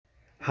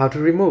How to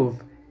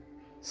remove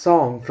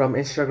song from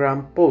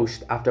Instagram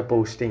post after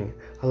posting.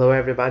 Hello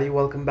everybody,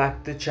 welcome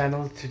back to the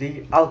channel.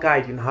 Today I'll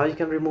guide you on how you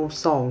can remove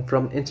song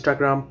from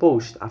Instagram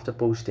post after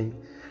posting.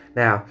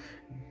 Now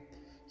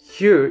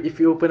here, if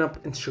you open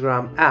up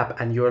Instagram app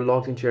and you're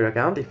logged into your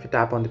account, if you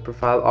tap on the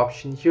profile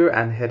option here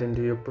and head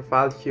into your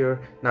profile here,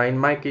 now in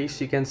my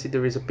case you can see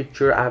there is a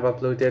picture I've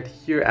uploaded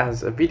here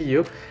as a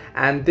video,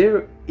 and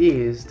there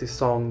is the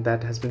song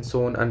that has been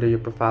shown under your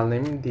profile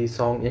name. The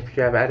song, if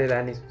you have added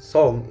any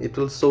song, it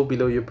will show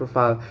below your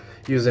profile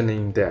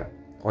username there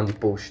on the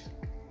post.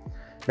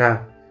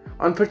 Now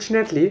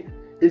unfortunately,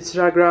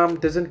 Instagram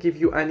doesn't give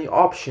you any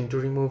option to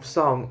remove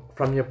song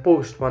from your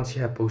post once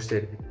you have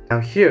posted it. Now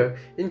here,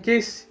 in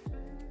case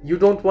you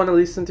don't want to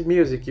listen to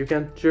music, you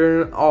can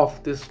turn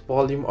off this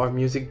volume or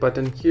music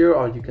button here,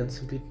 or you can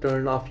simply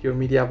turn off your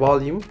media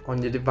volume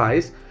on your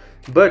device.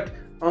 But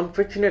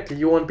unfortunately,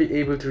 you won't be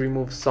able to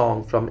remove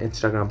song from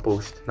Instagram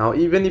post. Now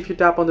even if you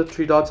tap on the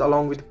three dots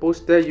along with the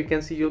post there, you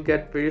can see you'll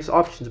get various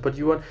options, but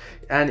you won't,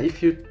 and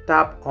if you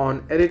tap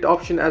on edit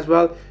option as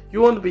well, you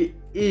won't be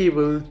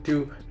able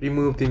to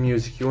remove the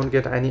music. You won't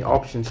get any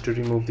options to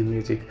remove the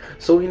music.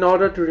 So in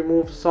order to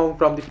remove song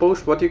from the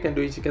post, what you can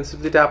do is you can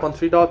simply tap on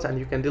three dots and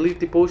you can delete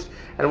the post,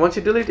 and once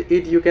you delete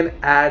it, you can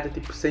add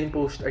the same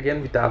post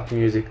again without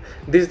music.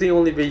 This is the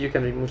only way you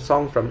can remove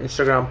song from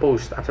Instagram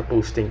post after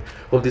posting.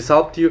 Hope this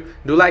helped you.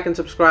 Do like and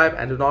subscribe,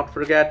 and do not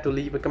forget to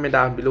leave a comment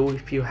down below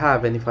if you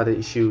have any further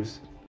issues.